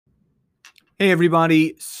Hey,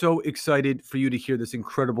 everybody. So excited for you to hear this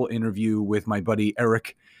incredible interview with my buddy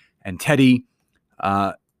Eric and Teddy.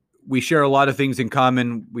 We share a lot of things in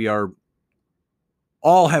common. We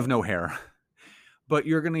all have no hair, but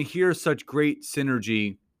you're going to hear such great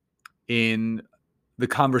synergy in the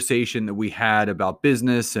conversation that we had about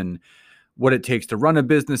business and what it takes to run a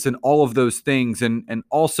business and all of those things. And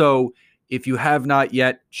also, if you have not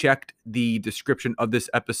yet checked the description of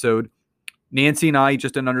this episode, Nancy and I,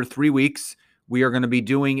 just in under 3 weeks, we are going to be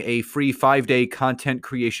doing a free 5-day content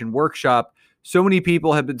creation workshop. So many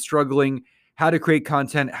people have been struggling how to create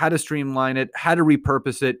content, how to streamline it, how to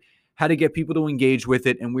repurpose it, how to get people to engage with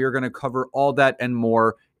it. And we are going to cover all that and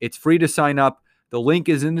more. It's free to sign up. The link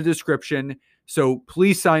is in the description. So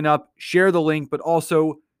please sign up, share the link, but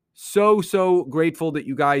also so grateful that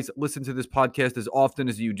you guys listen to this podcast as often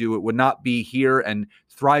as you do. It would not be here and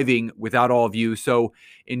thriving without all of you. So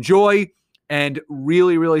enjoy. And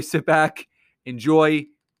really sit back, enjoy,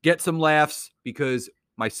 get some laughs, because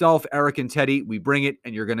myself, Eric, and Teddy, we bring it,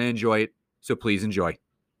 and you're going to enjoy it. So please enjoy.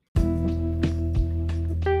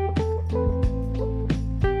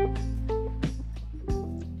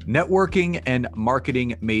 Networking and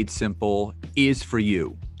marketing made simple is for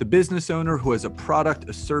you, the business owner who has a product,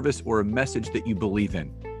 a service, or a message that you believe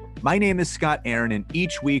in. My name is Scott Aaron, and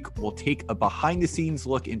each week we'll take a behind-the-scenes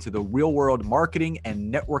look into the real-world marketing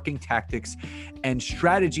and networking tactics and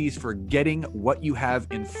strategies for getting what you have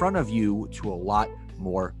in front of you to a lot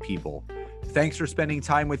more people. Thanks for spending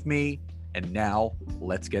time with me, and now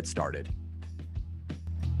let's get started.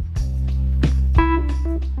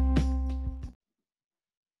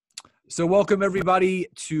 So welcome everybody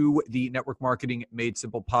to the Network Marketing Made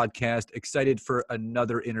Simple podcast. Excited for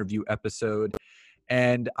another interview episode.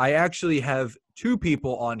 And I actually have two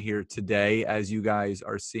people on here today, as you guys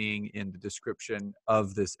are seeing in the description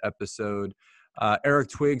of this episode, Eric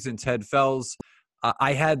Twiggs and Ted Fells.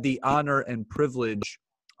 I had the honor and privilege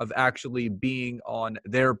of actually being on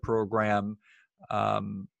their program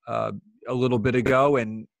a little bit ago.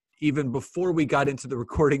 And even before we got into the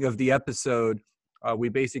recording of the episode, we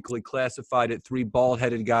basically classified it 3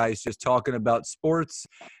 bald-headed guys just talking about sports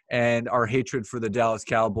and our hatred for the Dallas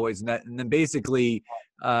Cowboys. And then basically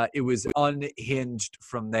it was unhinged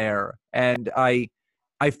from there. And I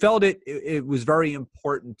felt it was very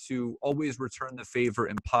important to always return the favor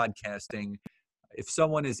in podcasting. If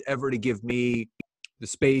someone is ever to give me the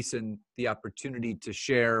space and the opportunity to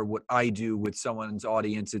share what I do with someone's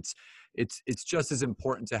audience, it's just as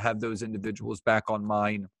important to have those individuals back on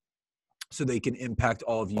mine, so they can impact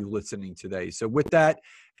all of you listening today. So with that,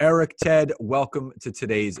 Eric, Ted, welcome to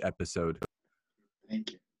today's episode.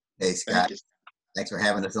 Thank you. Hey, Scott. Thanks for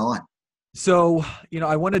having us on. So,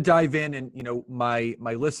 I want to dive in, and, my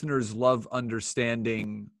listeners love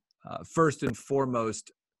understanding, first and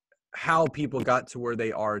foremost, how people got to where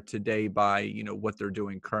they are today by, what they're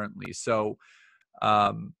doing currently. So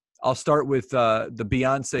I'll start with the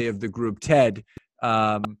Beyonce of the group, Ted.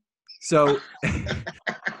 So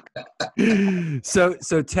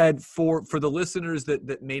Ted, for the listeners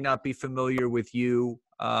that may not be familiar with you,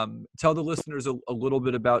 tell the listeners a little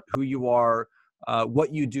bit about who you are,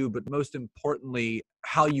 what you do, but most importantly,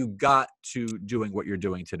 how you got to doing what you're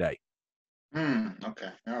doing today. Okay.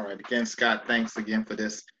 All right. Again, Scott, thanks again for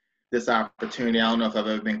this opportunity. I don't know if I've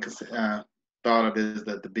ever been thought of as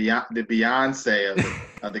the Beyonce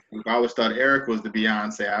of the group. I always thought Eric was the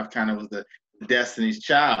Beyonce. I kind of was the Destiny's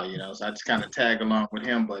Child, so I just kind of tag along with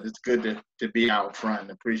him, but it's good to be out front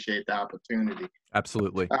and appreciate the opportunity.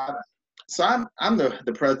 Absolutely. So I'm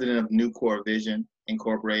the president of Nucor Vision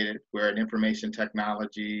Incorporated. We're an information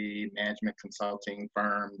technology management consulting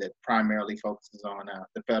firm that primarily focuses on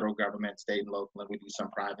the federal government, state and local, and we do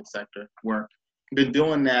some private sector work. Been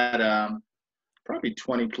doing that probably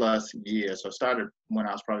 20 plus years. So I started when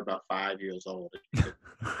I was probably about 5 years old.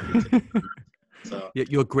 So yeah,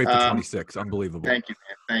 you look great for 26. Unbelievable. Thank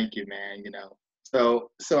you, man. So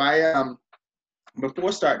I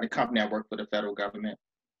before starting the company, I worked for the federal government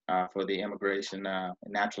for the Immigration and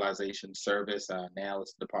Naturalization Service. Now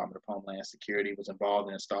it's the Department of Homeland Security. Was involved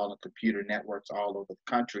in installing computer networks all over the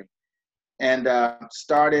country, and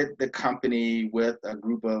started the company with a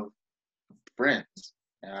group of friends,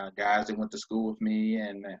 guys that went to school with me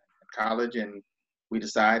and college, and we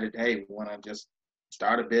decided, hey, we want to just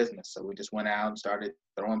start a business. So we just went out and started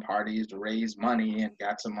throwing parties to raise money and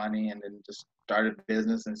got some money, and then just started a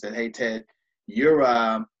business and said, hey, Ted, you're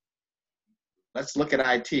let's look at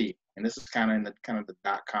IT. And this is kind of in the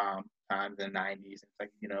 .com times in the 90s. It's like,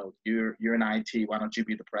 you're in IT, why don't you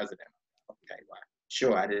be the president? Okay, well,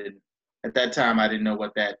 sure. At that time, I didn't know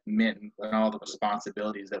what that meant and all the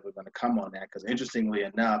responsibilities that were going to come on that, because interestingly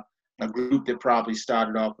enough, a group that probably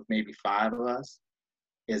started off with maybe 5 of us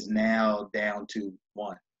is now down to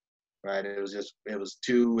 1. Right? It was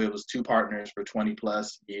two partners for 20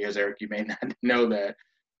 plus years. Eric, you may not know that,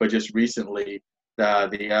 but just recently,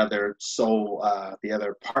 the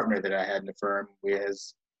other partner that I had in the firm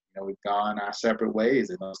is, we've gone our separate ways,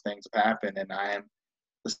 and those things have happened, and I am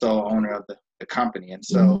the sole owner of the company. And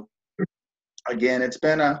so, again, it's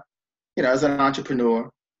been as an entrepreneur,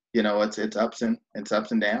 it's ups and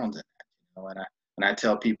downs, and I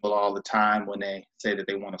tell people all the time when they say that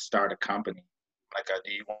they want to start a company, like,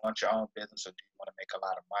 do you want your own business, or do you want to make a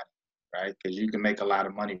lot of money, right? Because you can make a lot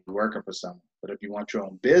of money working for someone, but if you want your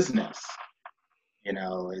own business,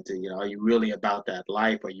 are you really about that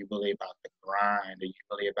life? Are you really about the grind? Are you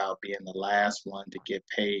really about being the last one to get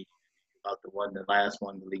paid? About the last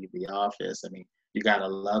one to leave the office? I mean, you gotta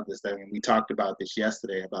love this thing. And we talked about this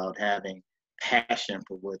yesterday about having passion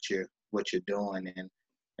for what you're doing,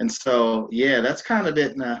 and so, yeah, that's kind of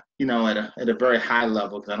it, at a very high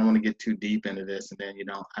level, because I don't want to get too deep into this, and then,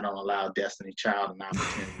 I don't allow Destiny Child an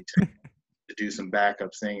opportunity to do some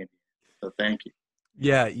backup singing. So thank you.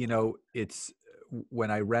 Yeah, it's when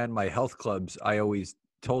I ran my health clubs, I always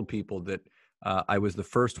told people that I was the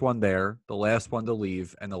first one there, the last one to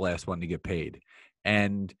leave, and the last one to get paid.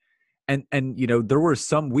 And there were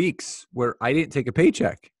some weeks where I didn't take a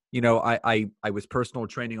paycheck. I was personal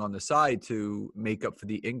training on the side to make up for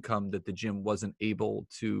the income that the gym wasn't able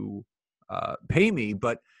to pay me.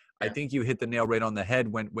 But I think you hit the nail right on the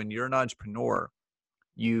head. When you're an entrepreneur,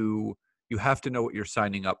 you have to know what you're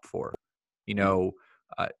signing up for.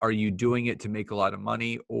 Are you doing it to make a lot of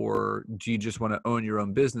money, or do you just want to own your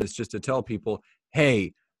own business just to tell people,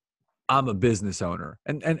 hey, I'm a business owner?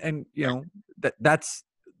 And that's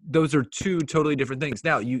those are two totally different things.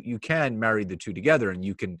 Now, you can marry the two together, and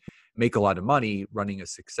you can make a lot of money running a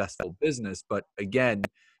successful business. But again,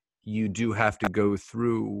 you do have to go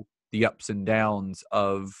through the ups and downs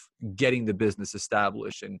of getting the business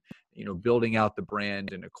established, and building out the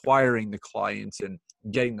brand, and acquiring the clients, and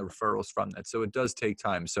getting the referrals from that. So it does take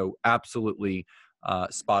time. So absolutely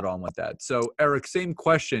spot on with that. So Eric, same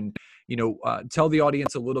question. Tell the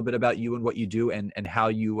audience a little bit about you and what you do, and how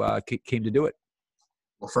you came to do it.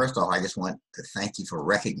 Well, first off, I just want to thank you for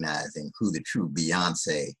recognizing who the true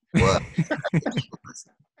Beyonce was.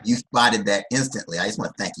 You spotted that instantly. I just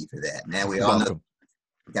want to thank you for that. Now we all know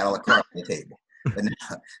we got all the cards on the table. But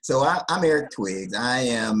now, so I'm Eric Twiggs. I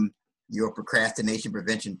am your procrastination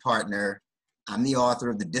prevention partner. I'm the author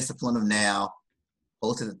of The Discipline of Now,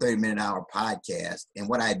 host of the 30-Minute Hour podcast. And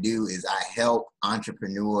what I do is I help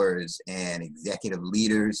entrepreneurs and executive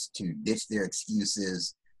leaders to ditch their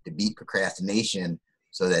excuses, to beat procrastination,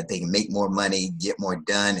 so that they can make more money, get more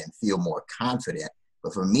done, and feel more confident.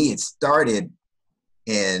 But for me, it started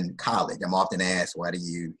in college. I'm often asked, why do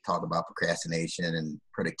you talk about procrastination and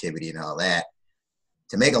productivity and all that?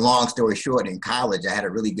 To make a long story short, in college, I had a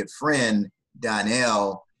really good friend,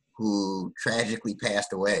 Donnell, who tragically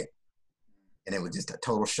passed away. And it was just a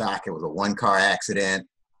total shock. It was a one-car accident.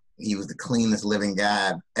 He was the cleanest living guy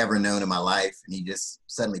I've ever known in my life. And he just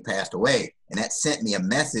suddenly passed away. And that sent me a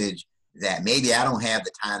message that maybe I don't have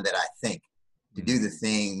the time that I think to do the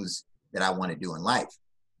things that I want to do in life.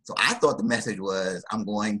 So I thought the message was, I'm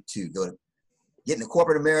going to get into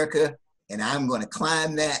corporate America, and I'm going to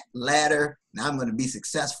climb that ladder, and I'm going to be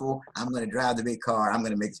successful. I'm going to drive the big car. I'm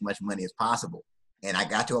going to make as much money as possible. And I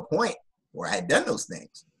got to a point where I had done those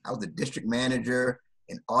things. I was the district manager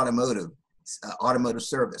in automotive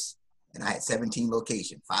service, and I had 17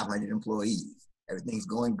 locations, 500 employees. Everything's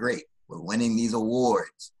going great. We're winning these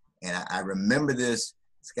awards. And I remember this,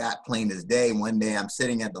 Scott, plain as day. One day I'm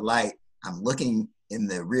sitting at the light, I'm looking in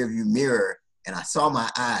the rearview mirror, and I saw my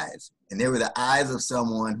eyes. And they were the eyes of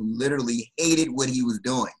someone who literally hated what he was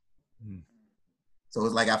doing. So it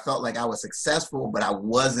was like I felt like I was successful, but I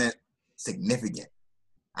wasn't significant.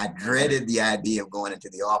 I dreaded the idea of going into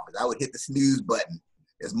the office. I would hit the snooze button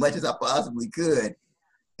as much as I possibly could.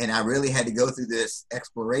 And I really had to go through this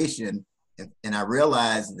exploration. And I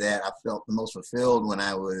realized that I felt the most fulfilled when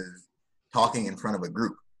I was talking in front of a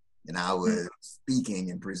group and I was speaking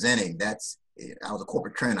and presenting. I was a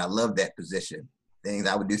corporate trainer. I loved that position. Things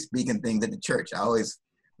I would do, speaking things at the church. I always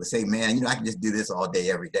would say, man, I can just do this all day,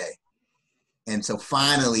 every day. And so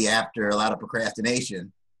finally, after a lot of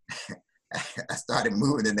procrastination, I started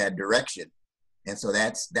moving in that direction. And so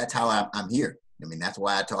that's how I'm here. I mean, that's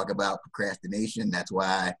why I talk about procrastination. That's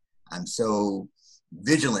why I'm so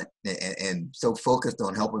vigilant and so focused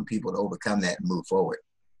on helping people to overcome that and move forward.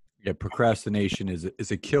 Yeah, procrastination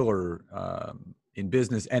is a killer in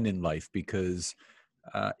business and in life, because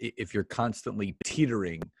if you're constantly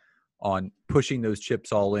teetering on pushing those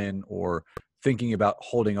chips all in or thinking about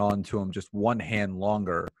holding on to them just one hand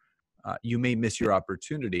longer, you may miss your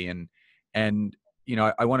opportunity. And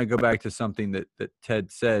I want to go back to something that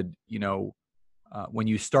Ted said. When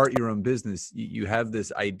you start your own business, you have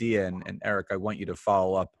this idea, and Eric, I want you to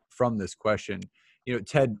follow up from this question.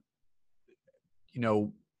 Ted,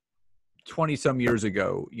 20 some years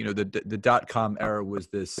ago, the dot-com era was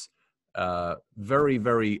this very,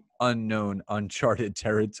 very unknown, uncharted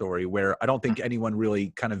territory where I don't think anyone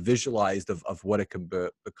really kind of visualized of what it can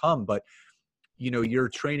become. But, your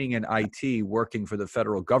training in IT, working for the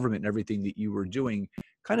federal government and everything that you were doing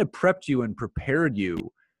kind of prepped you and prepared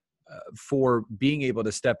you for being able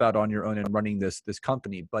to step out on your own and running this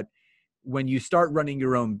company. But when you start running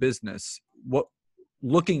your own business,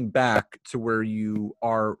 looking back to where you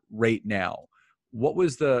are right now, what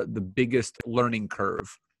was the biggest learning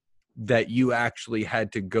curve that you actually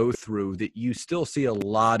had to go through that you still see a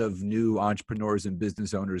lot of new entrepreneurs and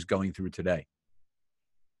business owners going through today?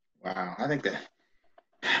 Wow, I think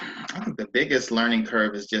the biggest learning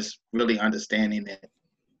curve is just really understanding that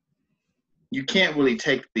you can't really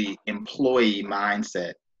take the employee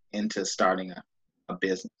mindset into starting a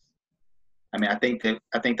business. I mean, I think that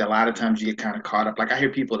a lot of times you get kind of caught up. Like I hear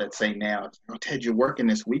people that say now, "Oh, Ted, you're working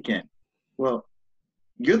this weekend." Well,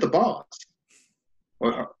 you're the boss.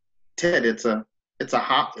 Well, Ted, it's a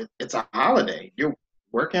holiday. You're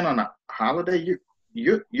working on a holiday.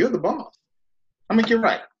 You're the boss. I mean, you're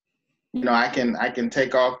right. I can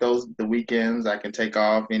take off the weekends. I can take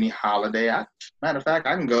off any holiday. Matter of fact,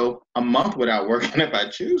 I can go a month without working if I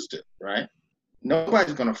choose to. Right?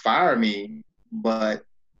 Nobody's going to fire me, but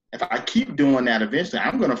if I keep doing that, eventually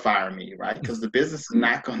I'm going to fire me, right? Because the business is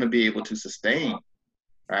not going to be able to sustain,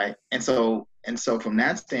 right? And so from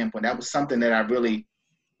that standpoint, that was something that I really,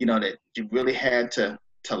 that you really had to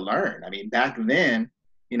learn. I mean, back then,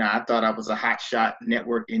 I thought I was a hotshot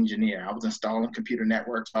network engineer. I was installing computer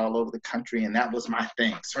networks all over the country, and that was my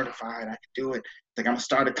thing. Certified, I could do it. Like, I'm gonna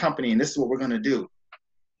start a company, and this is what we're gonna do.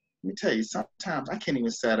 Let me tell you, sometimes I can't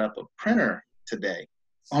even set up a printer today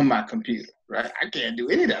on my computer, right? I can't do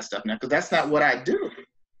any of that stuff now because that's not what I do.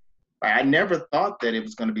 Right? I never thought that it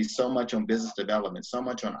was going to be so much on business development, so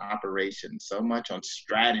much on operations, so much on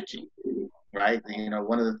strategy, right?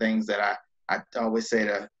 One of the things that I always say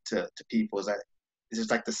to people is that it's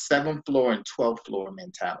just like the 7th floor and 12th floor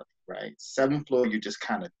mentality, right? 7th floor, you're just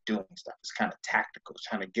kind of doing stuff. It's kind of tactical. It's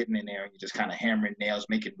kind of getting in there and you're just kind of hammering nails,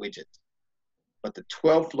 making widgets. But the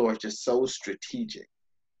 12th floor is just so strategic,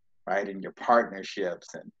 right? And your partnerships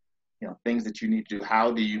and things that you need to do. How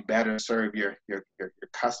do you better serve your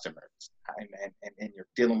customers? And you're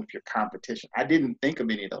dealing with your competition. I didn't think of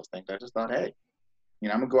any of those things. I just thought, hey, I'm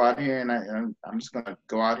gonna go out here and I'm just gonna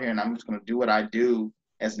go out here and I'm just gonna do what I do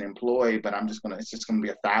as an employee. But it's just gonna be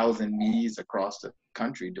 1,000 me's across the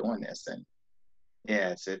country doing this. And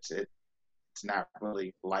yeah, it's not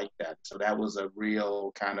really like that. So that was a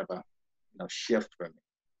real kind of a shift for me.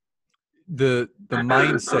 The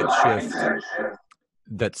mindset shift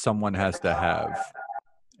that someone has to have,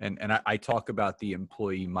 and I talk about the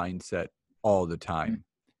employee mindset all the time.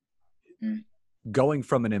 Mm-hmm. Going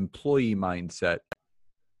from an employee mindset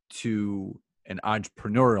to an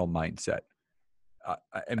entrepreneurial mindset,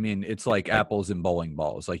 I mean, it's like apples and bowling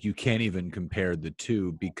balls. Like, you can't even compare the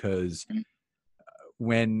two, because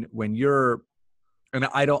when you're, and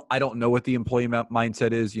I don't know what the employee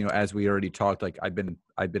mindset is. As we already talked, like I've been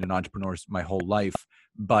an entrepreneur my whole life,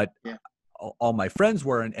 but all my friends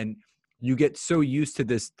were, and you get so used to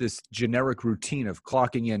this generic routine of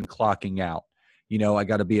clocking in, clocking out. I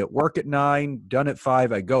got to be at work at 9, done at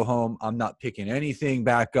 5. I go home. I'm not picking anything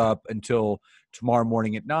back up until tomorrow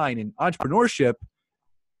morning at 9. In entrepreneurship,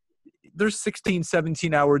 there's 16,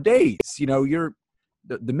 17-hour days. You're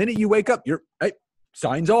the minute you wake up, you're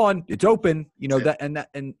signs on, it's open. And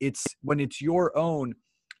it's when it's your own.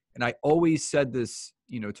 And I always said this,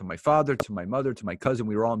 to my father, to my mother, to my cousin.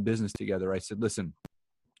 We were all in business together. I said, listen,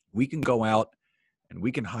 we can go out and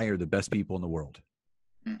we can hire the best people in the world.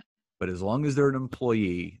 But as long as they're an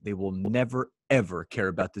employee, they will never, ever care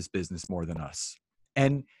about this business more than us.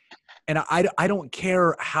 And I don't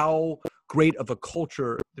care how great of a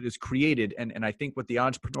culture that is created. And I think what the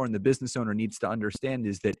entrepreneur and the business owner needs to understand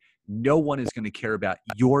is that no one is going to care about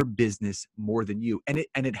your business more than you. And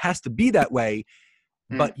it has to be that way.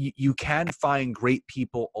 But you can find great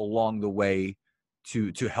people along the way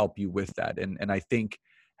to help you with that. And I think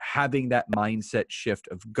having that mindset shift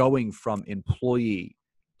of going from employee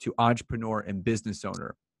to entrepreneur and business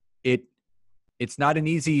owner, it's not an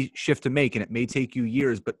easy shift to make, and it may take you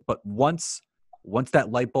years, but once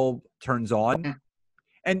that light bulb turns on,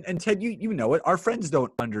 And Ted, you know it. Our friends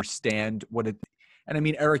don't understand what it. And I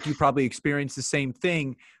mean, Eric, you probably experienced the same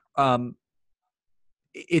thing.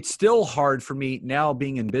 It's still hard for me now,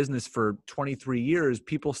 being in business for 23 years.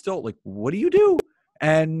 People still like, what do you do?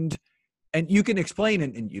 And you can explain,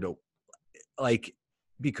 and you know, like,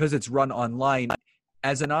 because it's run online.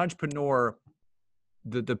 As an entrepreneur,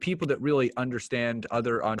 the people that really understand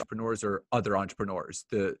other entrepreneurs are other entrepreneurs.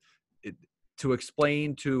 To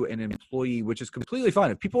explain to an employee, which is completely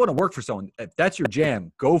fine. If people want to work for someone, if that's your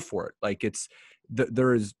jam, go for it. Like,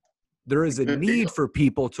 there is a need for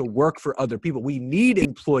people to work for other people. We need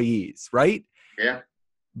employees, right? Yeah.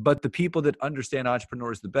 But the people that understand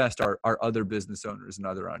entrepreneurs the best are other business owners and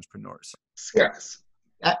other entrepreneurs. Yes.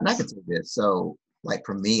 And I can say this. So, like,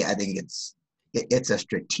 for me, I think it's a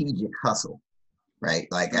strategic hustle, right?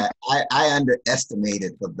 Like, I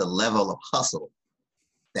underestimated the level of hustle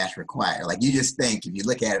that's required. Like, you just think, if you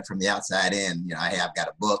look at it from the outside in, you know, I've got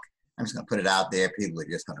a book, I'm just gonna put it out there, people are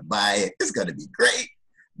just gonna buy it, it's gonna be great.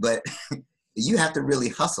 But you have to really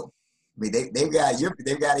hustle. I mean, they've got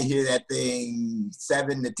to hear that thing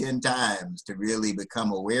 7 to 10 times to really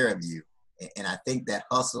become aware of you. And I think that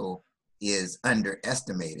hustle is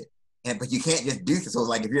underestimated. But you can't just do this. So,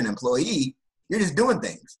 like, if you're an employee, you're just doing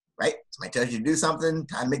things, right? Somebody tells you to do something,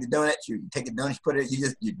 time to make the donuts, you take the donuts, put it,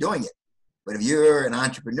 you're doing it. But if you're an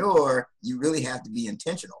entrepreneur, you really have to be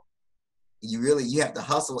intentional. You have to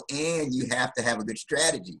hustle, and you have to have a good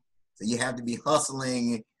strategy. So you have to be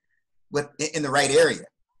hustling in the right area.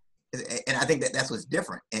 And I think that's what's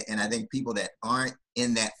different. And I think people that aren't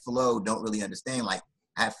in that flow don't really understand. Like,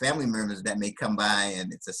 I have family members that may come by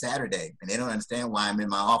and it's a Saturday and they don't understand why I'm in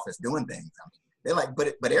my office doing things. They're like,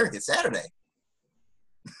 but Eric, it's Saturday.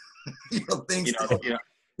 Things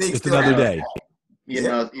it's another day. You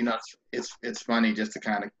know, it's funny, just to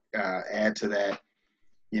kind of add to that.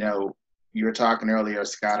 You know, you were talking earlier,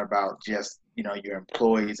 Scott, about just, you know, your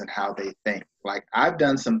employees and how they think. Like, I've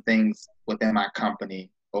done some things within my company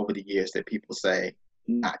over the years that people say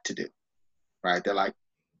not to do, right? They're like,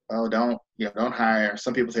 oh, don't hire.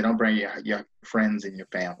 Some people say don't bring your friends and your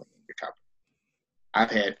family in your company.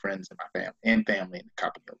 I've had friends in my family in the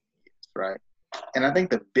company over the years, right? And I think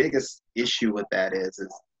the biggest issue with that is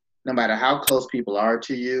no matter how close people are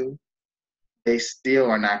to you, they still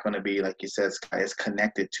are not going to be, like you said, Scott, as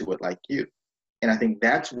connected to it like you. And I think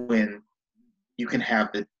that's when you can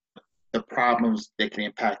have the problems that can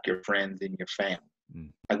impact your friends and your family.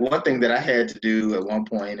 Like, one thing that I had to do at one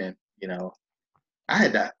point, and, you know, I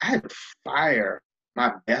had to fire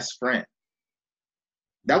my best friend.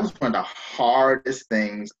 That was one of the hardest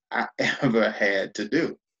things I ever had to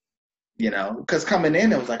do, you know, because coming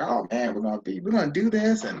in, it was like, oh man, we're going to do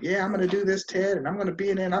this. And yeah, I'm going to do this, Ted, and I'm going to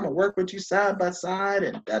be in there and I'm going to work with you side by side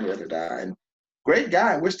and da da da da. And great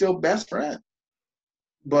guy. We're still best friends.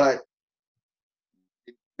 But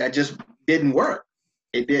that just didn't work.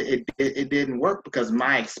 It didn't work because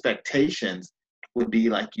my expectations would be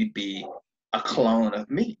like, you'd be a clone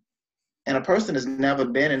of me. And a person has never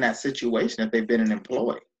been in that situation if they've been an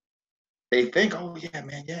employee. They think, oh yeah,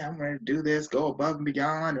 man, yeah, I'm ready to do this, go above and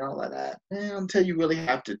beyond and all of that. Man, until you really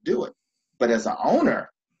have to do it. But as an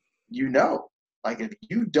owner, you know, like, if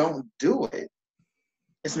you don't do it,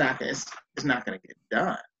 it's not gonna get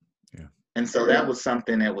done. Yeah. And so that was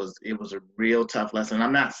something it was a real tough lesson.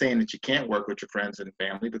 I'm not saying that you can't work with your friends and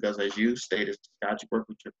family, because as you stated, Scott, you work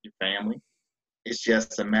with your family. It's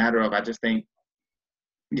just a matter of, I just think,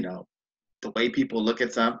 you know, the way people look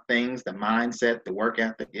at some things, the mindset, the work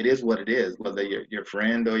ethic, it is what it is, whether you're your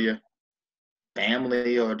friend or your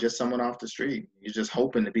family or just someone off the street. You're just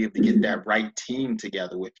hoping to be able to get that right team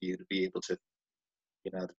together with you to be able to, you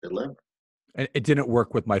know, to deliver. And it didn't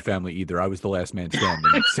work with my family either. I was the last man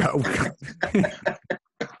standing. So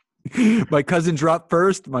my cousin dropped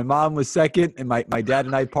first, my mom was second, and my dad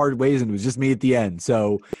and I parted ways, and it was just me at the end.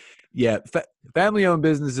 So yeah, family-owned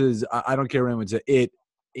businesses, I don't care what anyone says,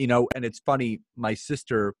 you know, and it's funny, my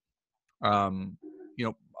sister, you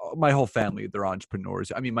know, my whole family, they're entrepreneurs.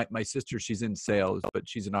 I mean, my sister, she's in sales, but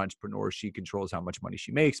she's an entrepreneur. She controls how much money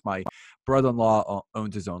she makes. My brother-in-law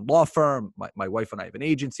owns his own law firm. My wife and I have an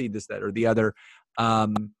agency, this, that, or the other. I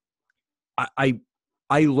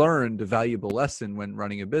learned a valuable lesson when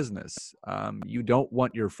running a business. You don't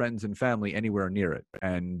want your friends and family anywhere near it.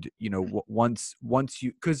 And, you know, once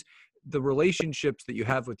you, because the relationships that you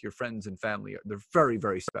have with your friends and family, they're very,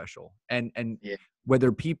 very special. And yeah.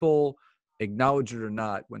 Whether people acknowledge it or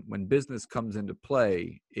not, when business comes into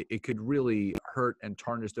play, it could really hurt and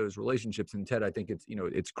tarnish those relationships. And Ted, I think it's, you know,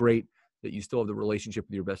 it's great that you still have the relationship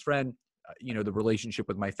with your best friend. the relationship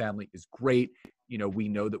with my family is great. We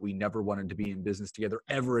know that we never wanted to be in business together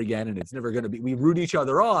ever again, and it's never going to be. We root each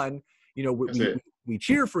other on. We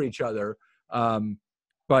cheer for each other,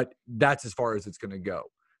 but that's as far as it's going to go.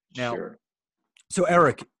 Now, Sure. So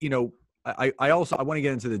Eric, I want to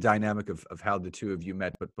get into the dynamic of how the two of you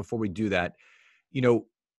met, but before we do that,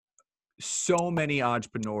 so many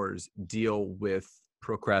entrepreneurs deal with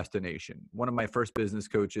procrastination. One of my first business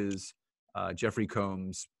coaches, Jeffrey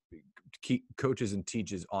Combs, coaches and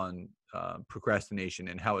teaches on procrastination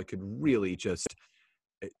and how it could really just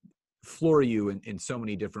floor you in so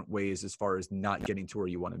many different ways as far as not getting to where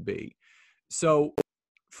you want to be. So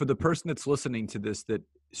for the person that's listening to this that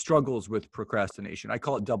struggles with procrastination, I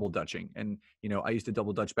call it double dutching. And, I used to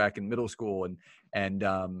double dutch back in middle school and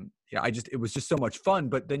it was just so much fun.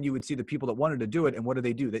 But then you would see the people that wanted to do it. And what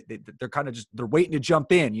do? They're kind of they're waiting to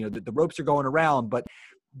jump in, the ropes are going around, but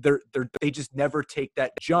they just never take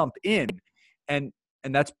that jump in. And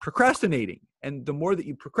that's procrastinating. And the more that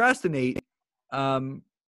you procrastinate,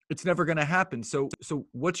 it's never going to happen. So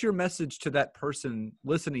what's your message to that person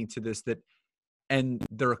listening to this and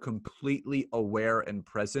they're completely aware and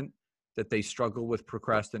present that they struggle with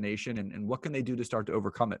procrastination, and what can they do to start to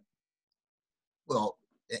overcome it? Well,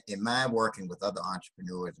 in my working with other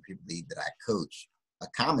entrepreneurs and people that I coach, a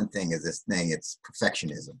common thing is it's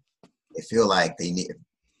perfectionism. They feel like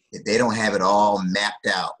if they don't have it all mapped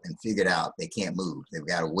out and figured out, they can't move. They've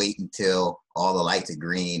got to wait until all the lights are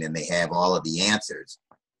green and they have all of the answers,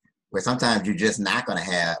 where sometimes you're just not going to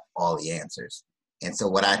have all the answers. And so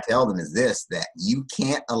what I tell them is that you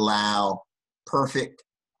can't allow perfect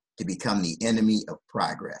to become the enemy of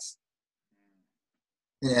progress.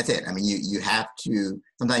 And that's it. I mean, you have to,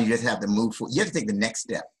 sometimes you just have to move forward. You have to take the next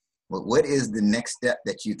step. What is the next step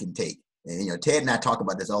that you can take? And, Ted and I talk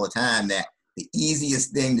about this all the time, that the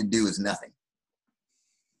easiest thing to do is nothing.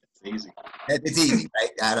 It's easy. It's easy,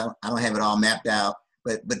 right? I don't have it all mapped out,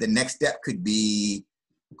 but the next step could be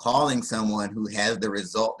calling someone who has the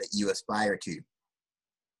result that you aspire to.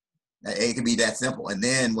 It could be that simple. And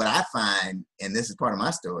then what I find, and this is part of my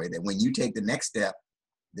story, that when you take the next step,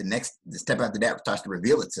 the step after that starts to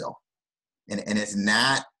reveal itself. And it's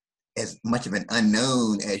not as much of an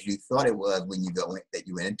unknown as you thought it was when you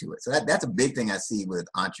went into it. So that's a big thing I see with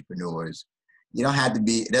entrepreneurs. It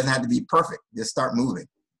doesn't have to be perfect. Just start moving.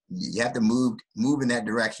 You have to move in that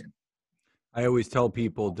direction. I always tell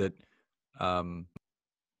people that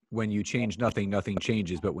when you change nothing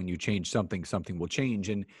changes, but when you change something will change.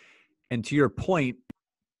 And to your point,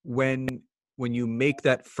 when you make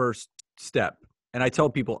that first step, and I tell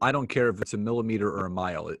people, I don't care if it's a millimeter or a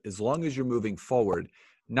mile, as long as you're moving forward,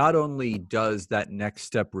 not only does that next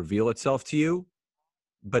step reveal itself to you,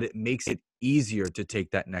 but it makes it easier to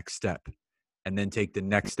take that next step and then take the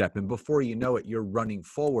next step. And before you know it, you're running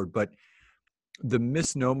forward. But the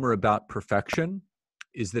misnomer about perfection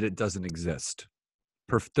is that it doesn't exist.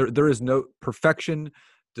 There is no perfection.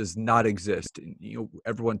 Does not exist.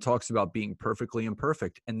 Everyone talks about being perfectly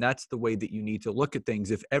imperfect, and that's the way that you need to look at things.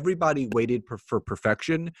 If everybody waited for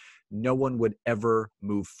perfection, no one would ever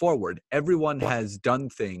move forward. Everyone has done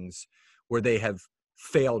things where they have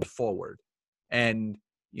failed forward. And,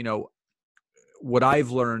 what I've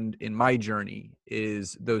learned in my journey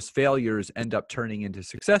is those failures end up turning into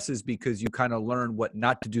successes because you kind of learn what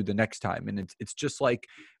not to do the next time. And it's just like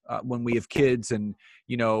when we have kids and,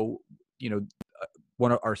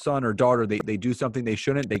 one of our son or daughter, they do something they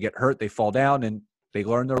shouldn't, they get hurt, they fall down, and they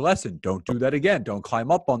learn their lesson. Don't do that again. Don't climb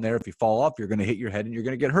up on there. If you fall off, you're going to hit your head and you're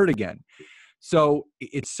going to get hurt again. So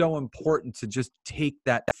it's so important to just take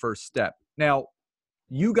that first step. Now,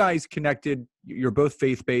 you guys connected, you're both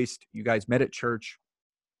faith-based, you guys met at church.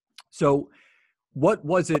 So what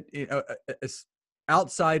was it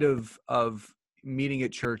outside of meeting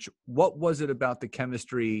at church, what was it about the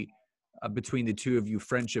chemistry between the two of you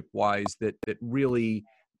friendship-wise that really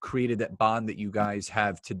created that bond that you guys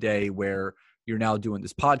have today, where you're now doing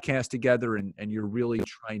this podcast together and you're really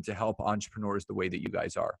trying to help entrepreneurs the way that you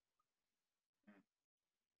guys are?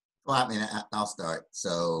 Well, I mean, I'll start.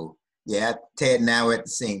 So, yeah, Ted and I were at the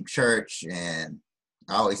same church, and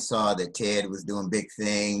I always saw that Ted was doing big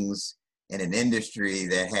things in an industry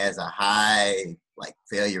that has a high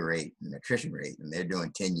failure rate and attrition rate, and they're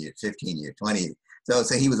doing 10 years, 15 years, 20 years. So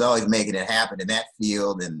he was always making it happen in that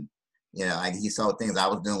field. And, he saw things I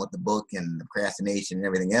was doing with the book and the procrastination and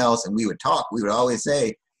everything else. And we would talk. We would always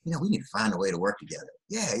say, we need to find a way to work together.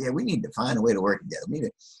 Yeah, we need to find a way to work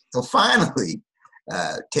together. So finally,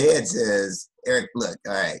 Ted says, Eric, look,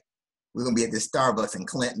 all right, we're going to be at this Starbucks in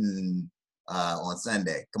Clinton on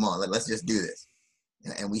Sunday. Come on, let's just do this.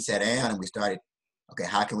 And we sat down and we started, okay,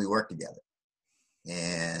 how can we work together?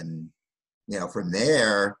 And from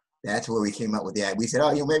there, that's where we came up with the idea. We said,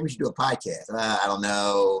 oh, maybe we should do a podcast. I don't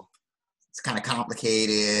know. It's kind of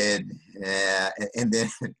complicated. And then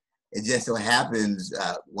it just so happens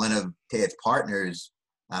one of Ted's partners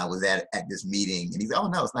was at this meeting, and he said, oh,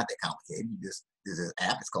 no, it's not that complicated. There's an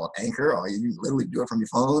app, it's called Anchor, or you literally do it from your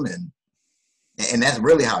phone. And that's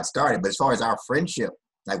really how it started. But as far as our friendship,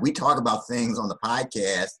 like we talk about things on the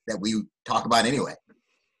podcast that we talk about anyway.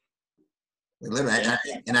 Literally,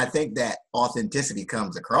 and I think that authenticity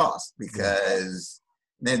comes across because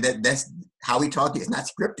that's how we talk. It's not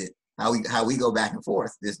scripted. How we go back and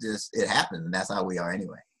forth. It happens, and that's how we are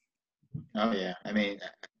anyway. Oh yeah, I mean,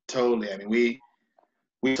 totally. I mean, we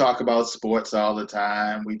talk about sports all the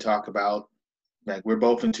time. We talk about, like, we're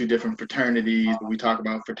both in two different fraternities, but we talk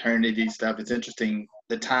about fraternity stuff. It's interesting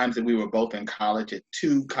the times that we were both in college at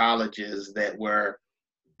two colleges that were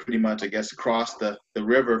pretty much, I guess, across the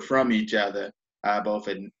river from each other, both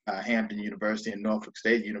at Hampton University and Norfolk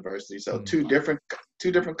State University. So two different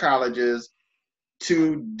colleges,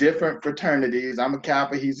 two different fraternities. I'm a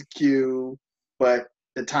Kappa, he's a Q, but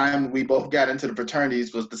the time we both got into the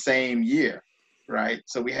fraternities was the same year, right?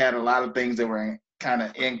 So we had a lot of things that were kind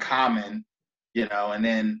of in common, and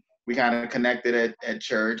then we kind of connected at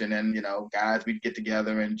church, and then, guys, we'd get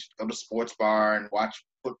together and go to sports bar and watch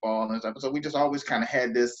football and stuff. So we just always kind of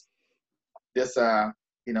had this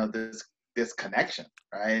connection,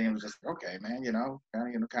 right? And it was just, okay, man,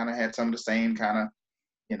 kind of had some of the same kind of,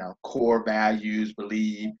 core values,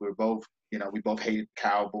 believe. We're both, we both hated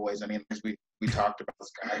Cowboys. I mean, we talked about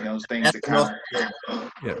those things that kind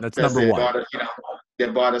of, that's number one.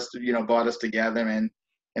 Brought us together.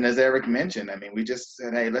 And as Eric mentioned, I mean, we just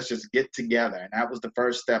said, hey, let's just get together. And that was the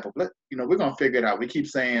first step of, we're going to figure it out. We keep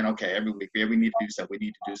saying, okay, every week, we need to do something. We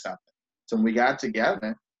need to do something. So when we got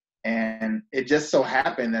together, and it just so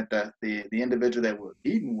happened that the individual that we're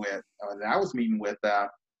meeting with, or that I was meeting with,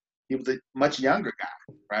 he was a much younger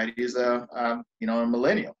guy, right? He's a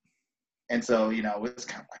millennial. And so, it's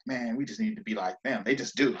kind of like, man, we just need to be like them. They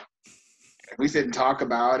just do. We sit and talk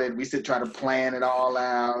about it. We try to plan it all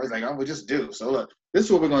out. It's like, oh, we just do. So look, this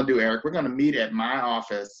is what we're going to do, Eric. We're going to meet at my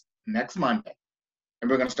office next Monday, and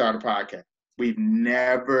we're going to start a podcast. We've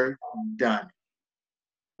never done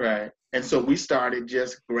it, right? And so we started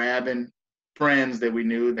just grabbing friends that we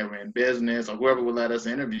knew that were in business or whoever would let us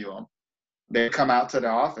interview them. They'd come out to the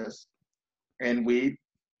office, and we'd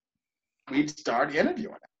start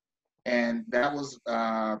interviewing them. And that was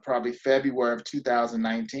probably February of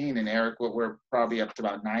 2019. And Eric, we're probably up to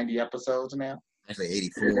about 90 episodes now. Actually,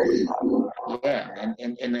 84. Yeah,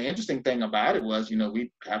 and the interesting thing about it was,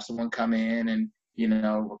 we'd have someone come in and,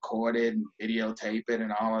 record it and videotape it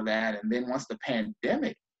and all of that. And then once the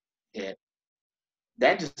pandemic hit,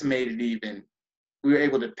 that just made it even, we were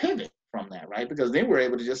able to pivot from that, right? Because then we're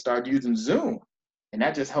able to just start using Zoom. And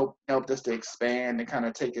that just helped us to expand and kind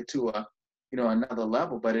of take it to another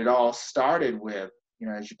level. But it all started with,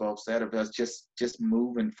 as you both said, of us just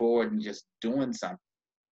moving forward and just doing something.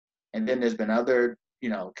 And then there's been other,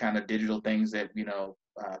 kind of digital things that,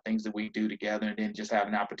 things that we do together, and then just have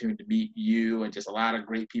an opportunity to meet you and just a lot of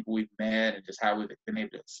great people we've met, and just how we've been able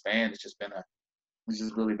to expand. It's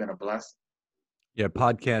just really been a blessing. Yeah.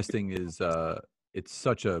 Podcasting is, it's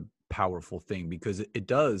such a powerful thing because it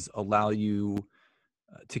does allow you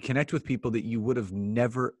to connect with people that you would have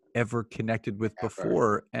never, ever connected with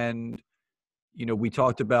before. And, we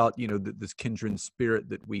talked about, this kindred spirit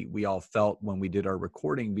that we all felt when we did our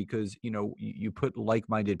recording, because, you put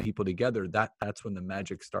like-minded people together, that's when the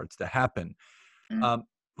magic starts to happen. Mm-hmm.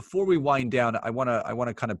 Before we wind down, I want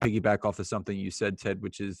to kind of piggyback off of something you said, Ted,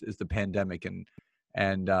 which is the pandemic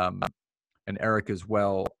and Eric as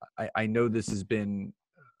well. I know this has been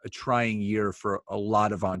a trying year for a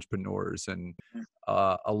lot of entrepreneurs, and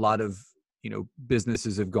a lot of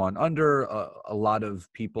businesses have gone under. A lot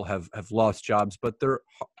of people have lost jobs, but there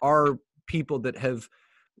are people that have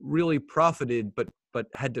really profited, but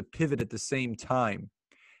had to pivot at the same time.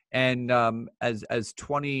 And as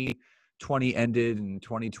 2020 ended and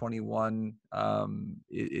 2021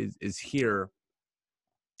 is here,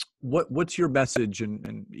 what's your message?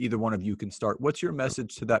 And either one of you can start. What's your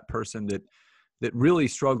message to that person that really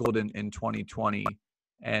struggled in 2020?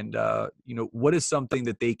 And, what is something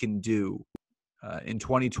that they can do in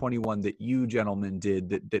 2021 that you gentlemen did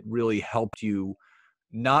that really helped you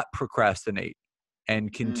not procrastinate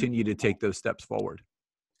and continue to take those steps forward?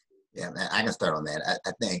 Yeah, man, I can start on that.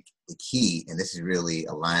 I think the key, and this is really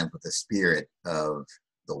aligned with the spirit of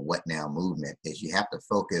the What Now movement, is you have to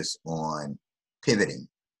focus on pivoting.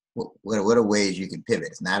 What are ways you can pivot?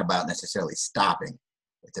 It's not about necessarily stopping.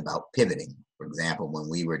 It's about pivoting. For example, when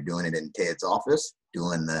we were doing it in Ted's office,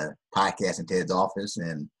 doing the podcast in Ted's office,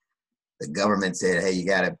 and the government said, hey, you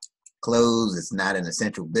got to close. It's not an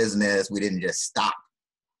essential business. We didn't just stop.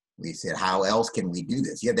 We said, how else can we do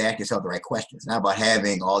this? You have to ask yourself the right questions. It's not about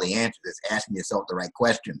having all the answers. It's asking yourself the right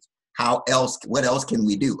questions. How else, what else can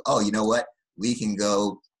we do? Oh, you know what? We can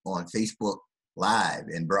go on Facebook Live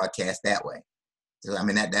and broadcast that way. So, I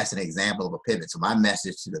mean, that's an example of a pivot. So my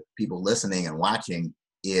message to the people listening and watching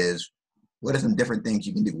is, what are some different things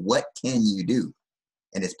you can do? What can you do?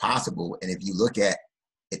 And it's possible. And if you look at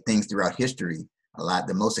things throughout history,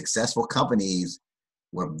 the most successful companies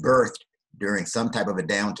were birthed during some type of a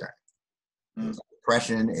downturn. It was the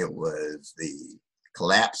Depression, it was the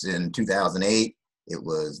collapse in 2008, it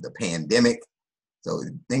was the pandemic. So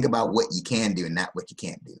think about what you can do and not what you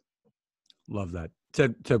can't do. Love that.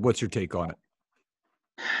 Ted, what's your take on it?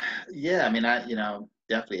 Yeah, I mean, I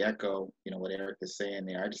definitely echo what Eric is saying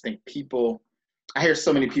there. I just think I hear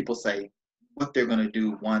so many people say what they're going to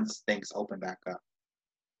do once things open back up.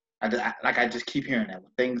 I just keep hearing that.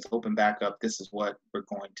 When things open back up, this is what we're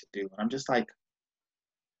going to do. And I'm just like,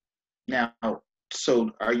 now,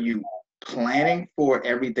 so are you planning for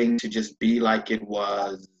everything to just be like it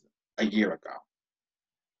was a year ago?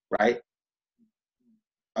 Right?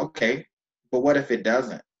 Okay. But what if it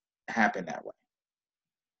doesn't happen that way?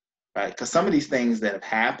 Right? Because some of these things that have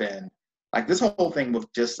happened, like this whole thing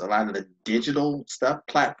with just a lot of the digital stuff,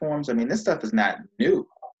 platforms, I mean, this stuff is not new.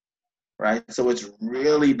 Right? So it's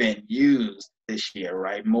really been used this year,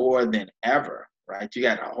 right? More than ever, right? You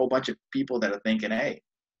got a whole bunch of people that are thinking, hey,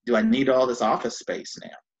 do I need all this office space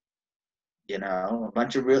now? A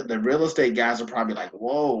bunch of the real estate guys are probably like,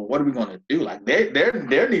 whoa, what are we going to do? Like they're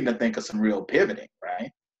needing to think of some real pivoting,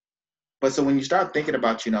 right? But so when you start thinking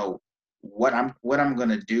about, what I'm going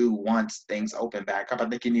to do once things open back up, I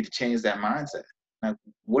think you need to change that mindset. Like,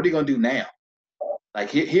 what are you going to do now? Like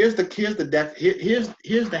here's the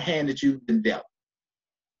hand that you've been dealt,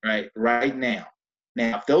 right now.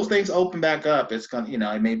 Now, if those things open back up, it's gonna,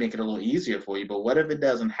 it may make it a little easier for you. But what if it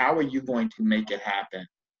doesn't? How are you going to make it happen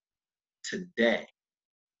today?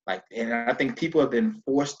 Like, and I think people have been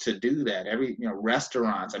forced to do that.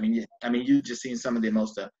 Restaurants. I mean, you've just seen some of the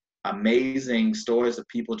most amazing stories of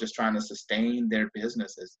people just trying to sustain their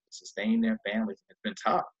businesses, sustain their families. It's been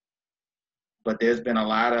tough. But there's been a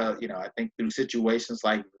lot of, I think through situations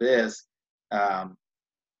like this,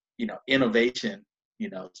 innovation,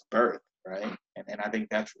 is birth, right? And I think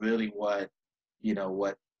that's really what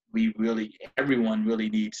everyone really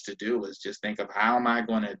needs to do is just think of how am I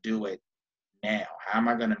going to do it now? How am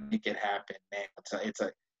I going to make it happen now?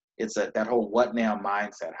 It's that whole what now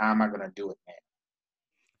mindset. How am I going to do it now?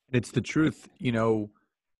 It's the truth.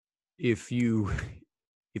 If you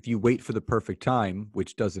wait for the perfect time,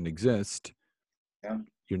 which doesn't exist, yeah,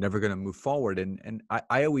 you're never going to move forward. And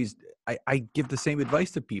I always give the same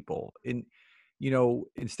advice to people. And,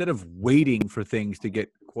 instead of waiting for things to get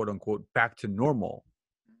quote unquote back to normal,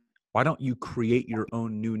 why don't you create your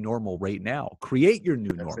own new normal right now? Create your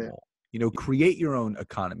new normal. Create your own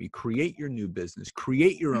economy, create your new business,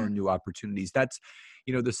 create your own new opportunities. That's,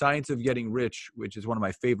 The Science of Getting Rich, which is one of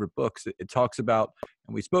my favorite books. It talks about,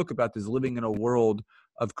 and we spoke about this, living in a world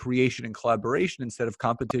of creation and collaboration instead of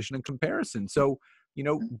competition and comparison. So,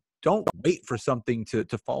 don't wait for something to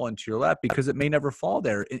fall into your lap because it may never fall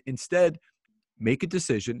there. Instead, make a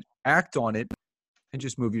decision, act on it, and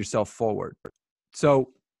just move yourself forward.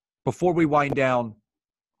 So before we wind down,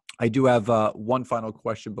 I do have one final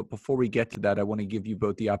question, but before we get to that, I want to give you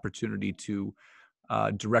both the opportunity to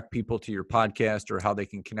direct people to your podcast or how they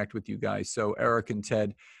can connect with you guys. So Eric and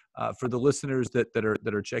Ted, for the listeners that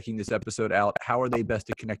are checking this episode out, how are they best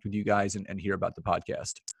to connect with you guys and hear about the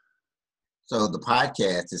podcast? So the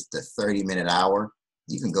podcast is the 30-minute hour.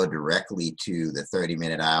 You can go directly to the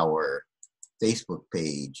 30-minute hour Facebook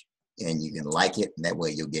page and you can like it. And that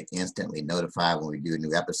way you'll get instantly notified when we do a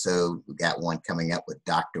new episode. We've got one coming up with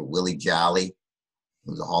Dr. Willie Jolly,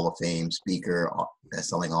 who's a Hall of Fame speaker,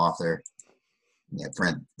 best-selling author, good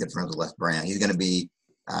friends with Les Brown. He's going to be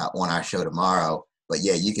on our show tomorrow. But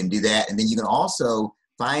yeah, you can do that. And then you can also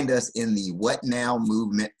find us in the What Now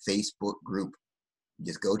Movement Facebook group.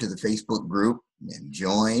 Just go to the Facebook group and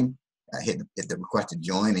join, hit the request to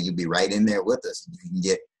join, and you'll be right in there with us. You can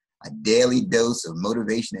get a daily dose of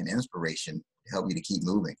motivation and inspiration to help you to keep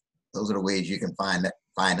moving. Those are the ways you can find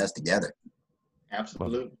us together.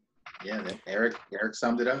 Absolutely. Yeah, Eric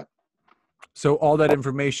summed it up. So all that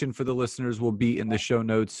information for the listeners will be in the show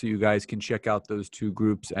notes so you guys can check out those two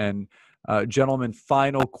groups. And gentlemen,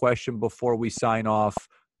 final question before we sign off.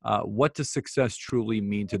 What does success truly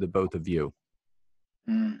mean to the both of you?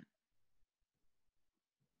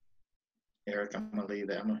 Eric, I'm going to leave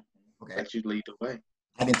that one. Okay. let you lead the way.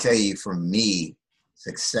 I can tell you, for me,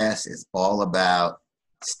 success is all about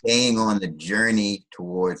staying on the journey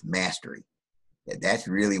towards mastery. That's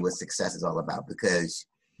really what success is all about, because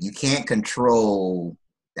you can't control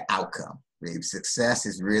the outcome. Success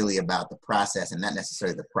is really about the process and not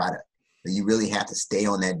necessarily the product. So you really have to stay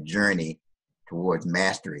on that journey towards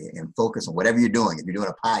mastery and focus on whatever you're doing. If you're doing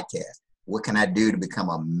a podcast, what can I do to become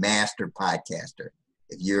a master podcaster?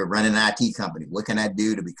 If you're running an IT company, what can I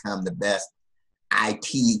do to become the best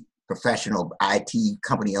IT professional, IT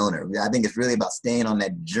company owner? I think it's really about staying on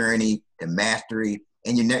that journey to mastery.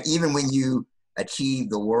 And even when you achieve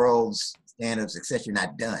the world's standard of success, you're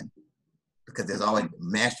not done, because there's always,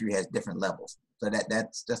 mastery has different levels. So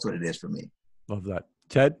that's what it is for me. Love that.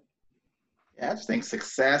 Ted? Yeah, I just think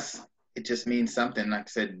success, it just means something, like I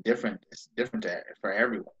said, different. It's different for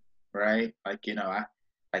everyone, right? Like, you know,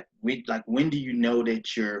 when do you know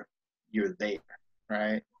that you're there,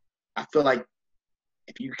 right? I feel like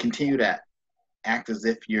if you continue to act as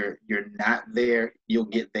if you're not there, you'll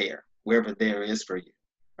get there, wherever there is for you,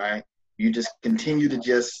 right? You just continue to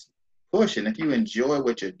just push. And if you enjoy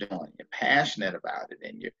what you're doing, you're passionate about it,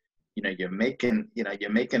 and you're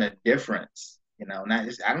making a difference, not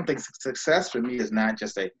just, I don't think success for me is not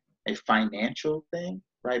just a financial thing,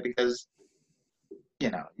 right? Because,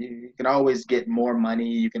 you can always get more money,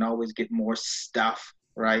 you can always get more stuff,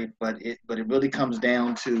 right? But it really comes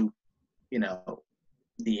down to,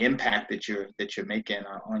 the impact that you're making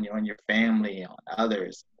on your family, on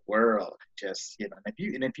others, the world. Just, and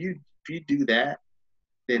if you do that,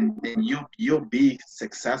 then you'll be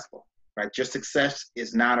successful, right? Your success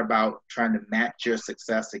is not about trying to match your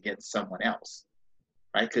success against someone else,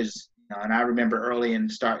 right? Because, and I remember early in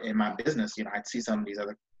my business, I'd see some of these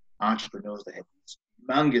other entrepreneurs that had these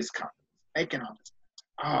humongous companies making all this.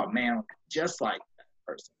 Oh man, just like that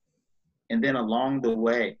person. And then along the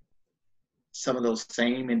way, some of those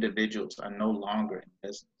same individuals are no longer in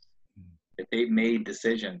business. If they made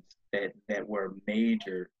decisions that were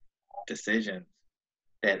major decisions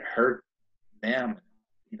that hurt them,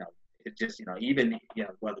 it just, even,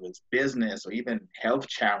 whether it's business or even health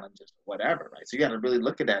challenges or whatever, right? So you got to really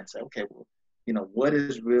look at that and say, okay, well, what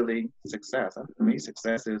is really success? For me,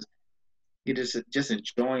 success is you just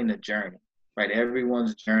enjoying the journey, right?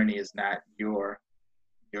 Everyone's journey is not your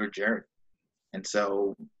journey. And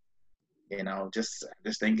so, I just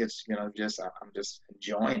think it's, I'm just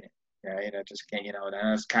enjoying it, right? I just can't, and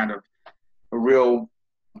that's kind of a real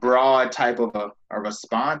broad type of a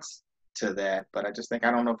response to that. But I just think,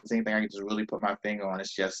 I don't know if there's anything I can just really put my finger on.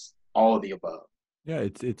 It's just all of the above. Yeah,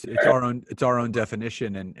 it's our own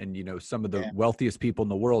definition, and some of the wealthiest people in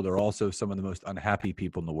the world are also some of the most unhappy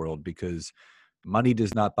people in the world, because money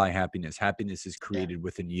does not buy happiness. Happiness is created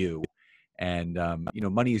within you. And,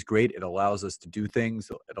 money is great. It allows us to do things.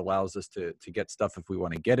 It allows us to get stuff if we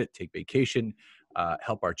want to get it, take vacation,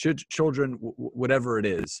 help our children, whatever it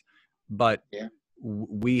is. But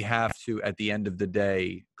we have to, at the end of the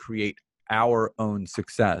day, create our own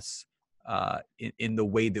success in the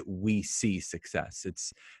way that we see success.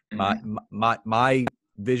 It's my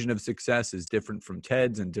vision of success is different from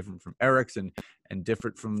Ted's and different from Eric's and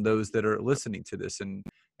different from those that are listening to this. And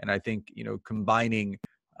I think, combining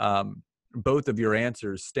both of your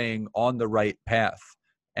answers, staying on the right path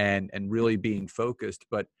and really being focused,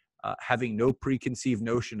 but having no preconceived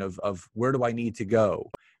notion of where do I need to go,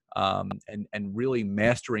 and really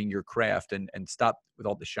mastering your craft and stop with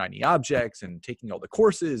all the shiny objects and taking all the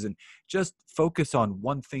courses and just focus on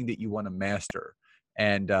one thing that you want to master.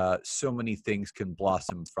 And so many things can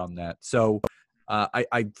blossom from that. So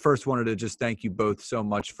I first wanted to just thank you both so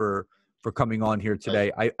much for coming on here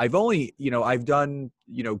today. I've only, I've done,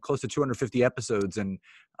 close to 250 episodes, and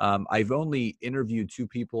I've only interviewed two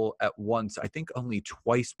people at once, I think only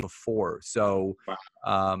twice before. So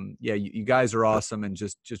you guys are awesome, and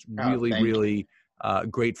just really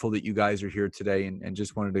grateful that you guys are here today, and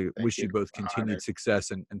just wanted to wish you both continued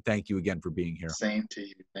success, and thank you again for being here. Same to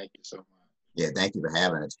you. Thank you so much. Yeah, thank you for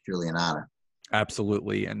having us. It's truly an honor.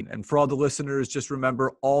 Absolutely. And for all the listeners, just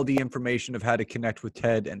remember, all the information of how to connect with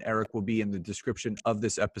Ted and Eric will be in the description of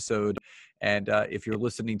this episode. And if you're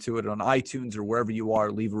listening to it on iTunes or wherever you are,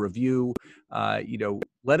 leave a review.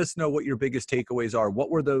 Let us know what your biggest takeaways are. What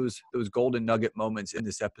were those golden nugget moments in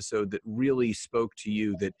this episode that really spoke to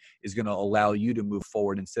you, that is going to allow you to move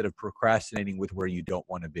forward instead of procrastinating with where you don't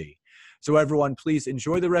want to be? So everyone, please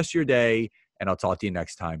enjoy the rest of your day, and I'll talk to you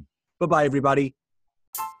next time. Bye-bye, everybody.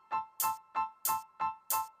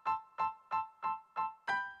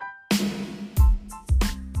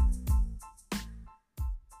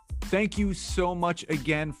 Thank you so much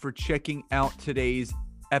again for checking out today's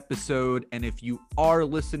episode. And if you are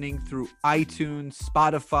listening through iTunes,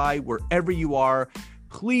 Spotify, wherever you are,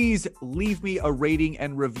 please leave me a rating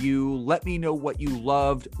and review. Let me know what you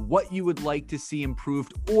loved, what you would like to see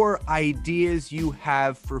improved, or ideas you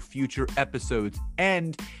have for future episodes.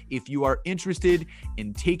 And if you are interested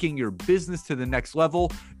in taking your business to the next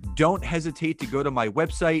level, don't hesitate to go to my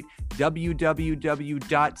website,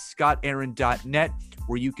 www.scottaaron.net,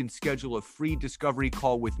 where you can schedule a free discovery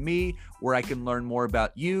call with me, where I can learn more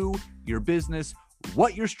about you, your business,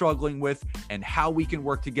 what you're struggling with, and how we can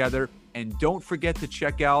work together. And don't forget to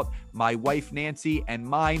check out my wife, Nancy, and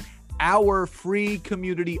mine, our free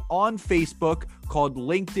community on Facebook called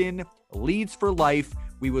LinkedIn Leads for Life.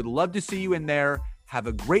 We would love to see you in there. Have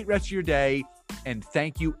a great rest of your day. And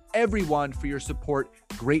thank you, everyone, for your support.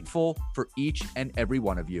 Grateful for each and every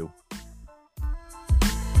one of you.